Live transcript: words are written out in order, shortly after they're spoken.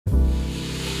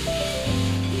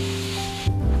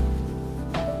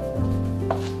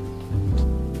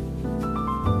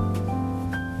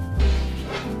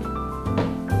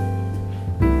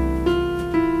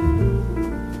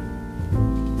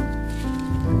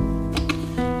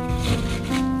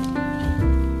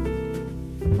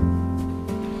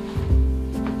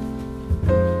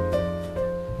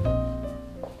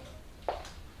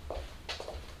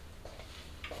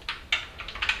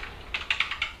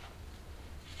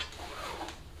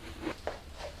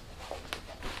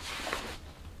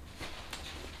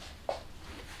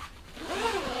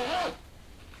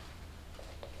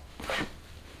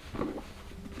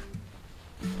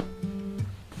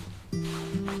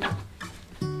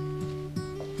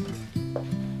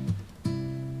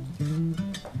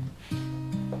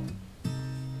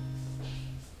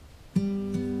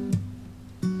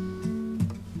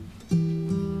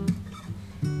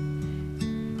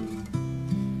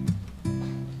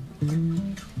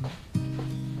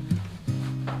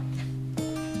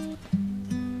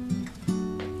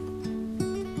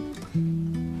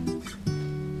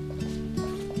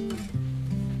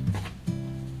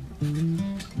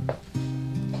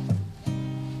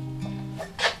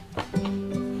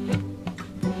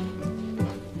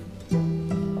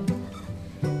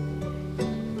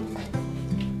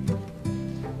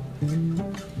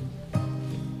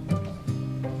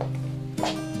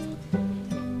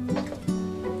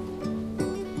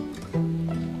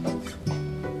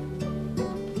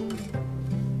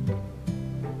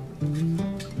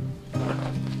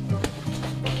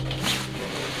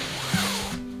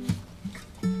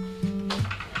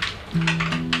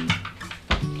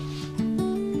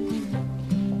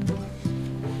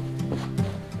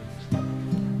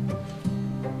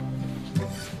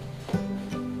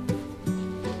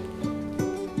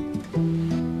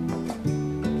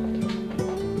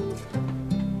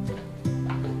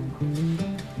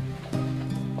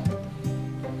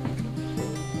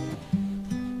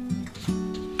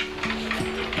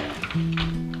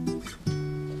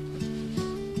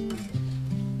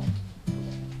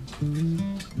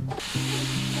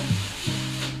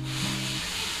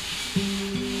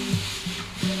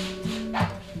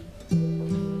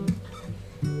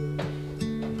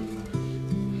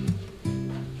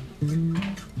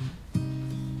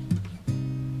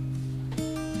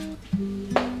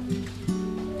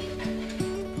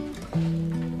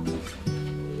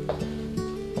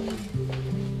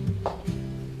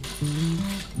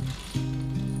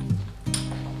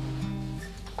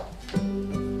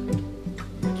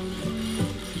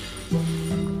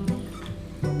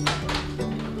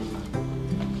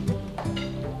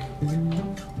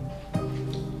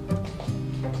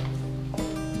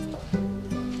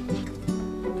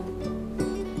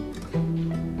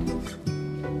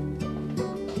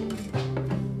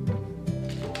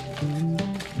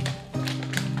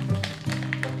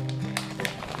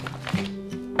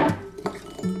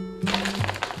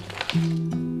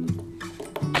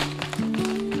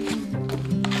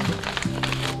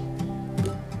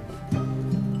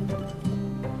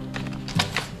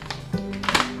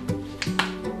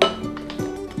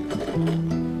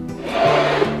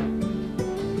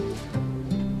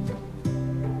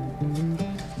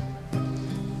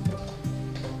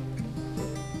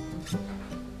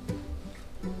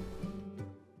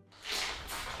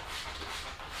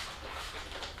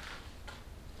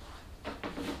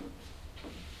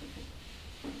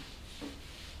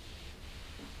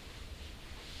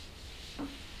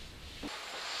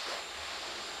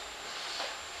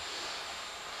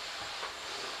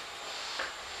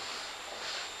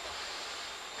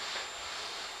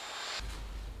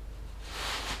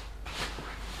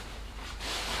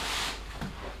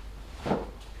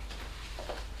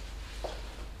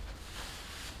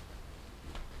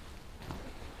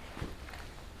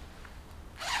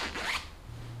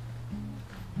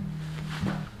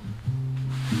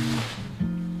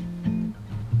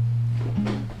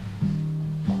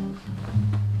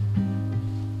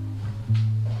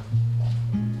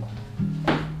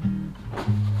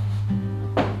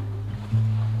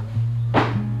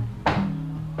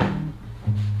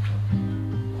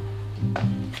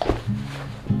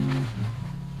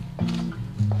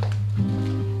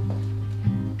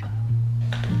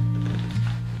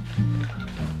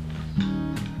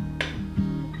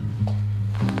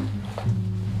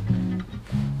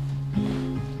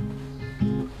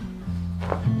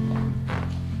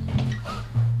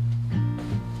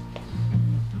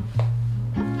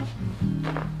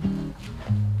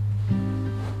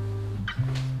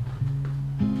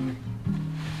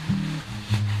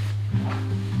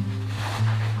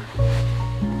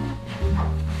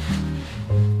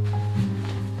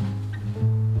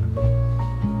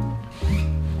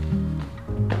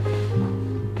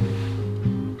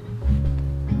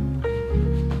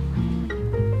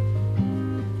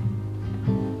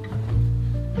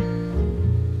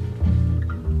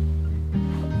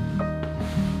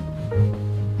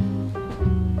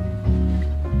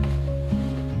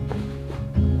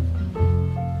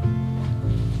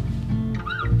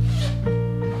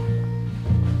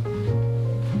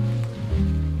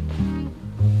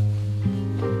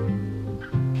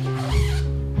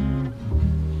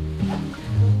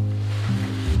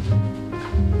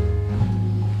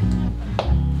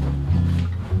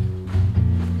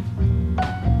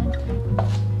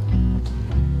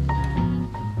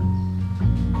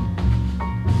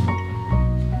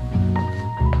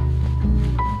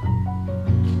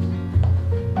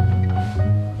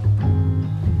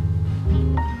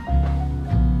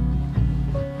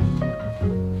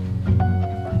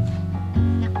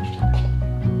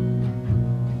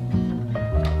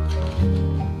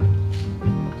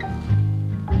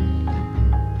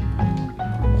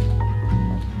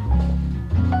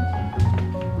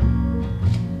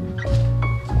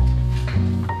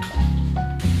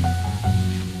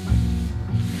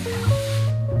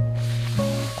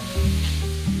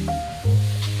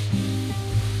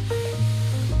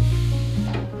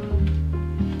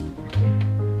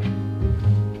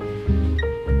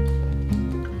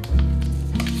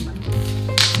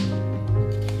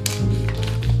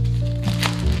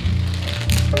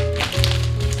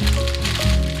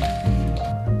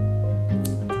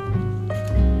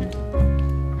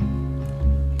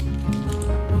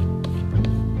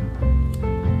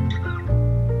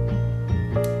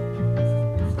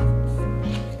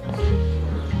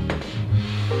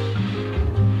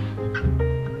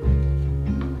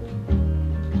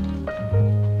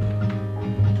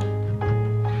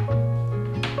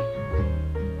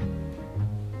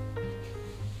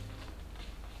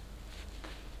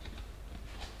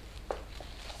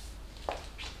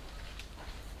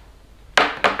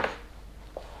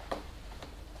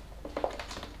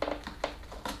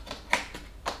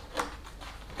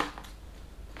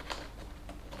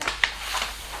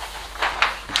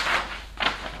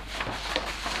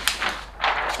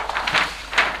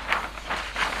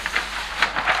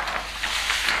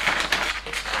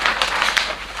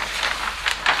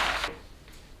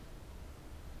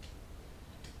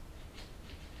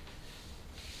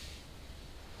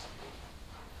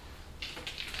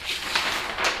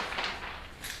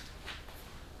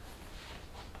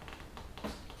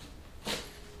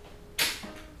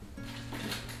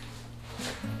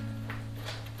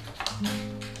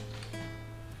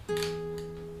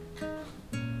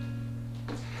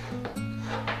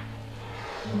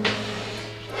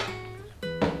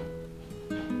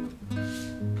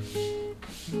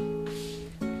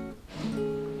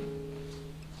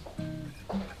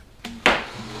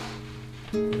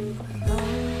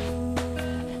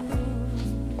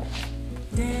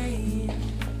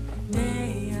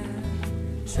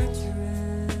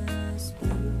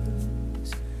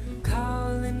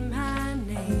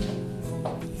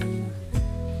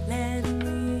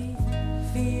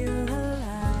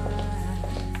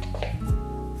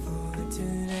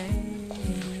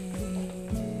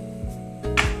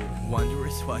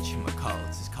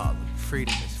Whatchamacallits is calling.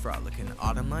 Freedom is frolicking.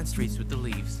 Autumn-lined streets with the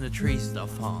leaves and the trees start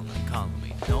falling, calling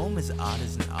me. Gnome as odd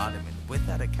as an ottoman.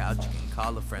 Without a couch, you can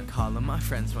call a friend. Calling my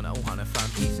friends when I wanna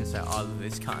find peace inside all of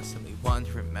this constantly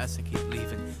wandering mess I keep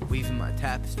leaving. Weaving my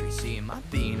tapestry, seeing my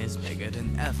being is bigger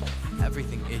than ever.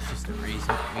 Everything is just a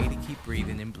reason for me to keep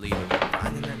breathing and bleeding.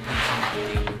 Finding that peace in my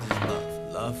demons is love.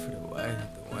 Love for the way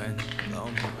that the wind blow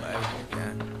me away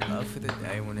again. Love for the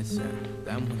day when it's in,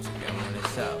 then once again when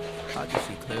it's out. Hard to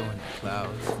see clear when the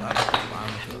clouds fly up the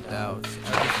line with your doubts.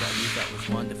 Every step you got was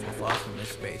wonderful, far from the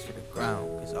space for the ground.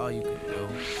 Cause all you can do,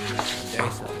 one day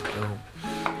something new,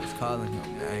 is calling your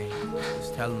name, is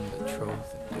telling the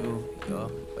truth and do your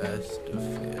best to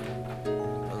feel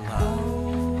alive.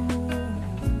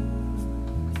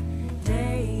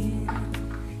 Day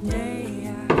in,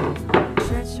 day out,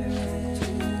 treacherous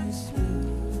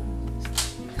blues,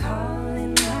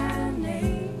 calling my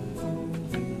name.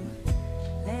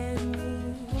 Let me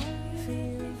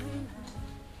feel alive.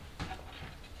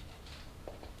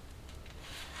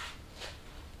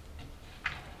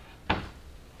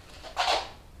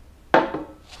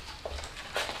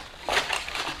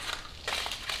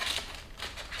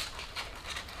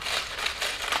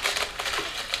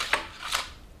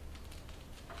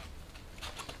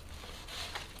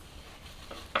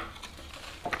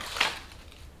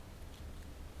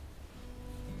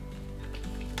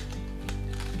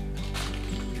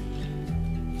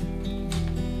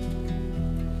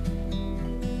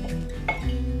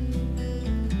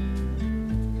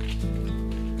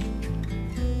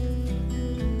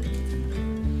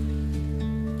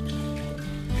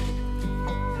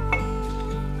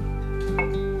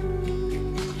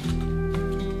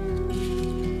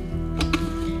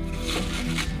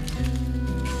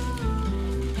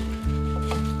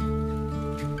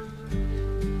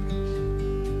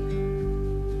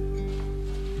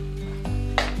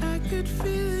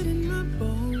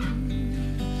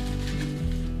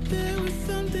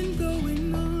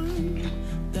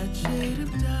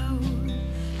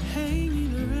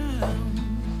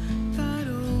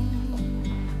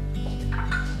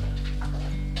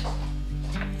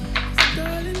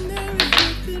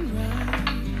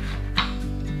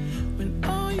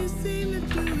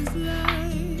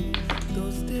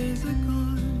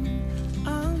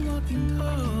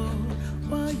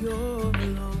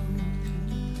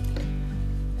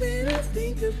 When I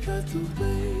think of just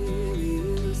away.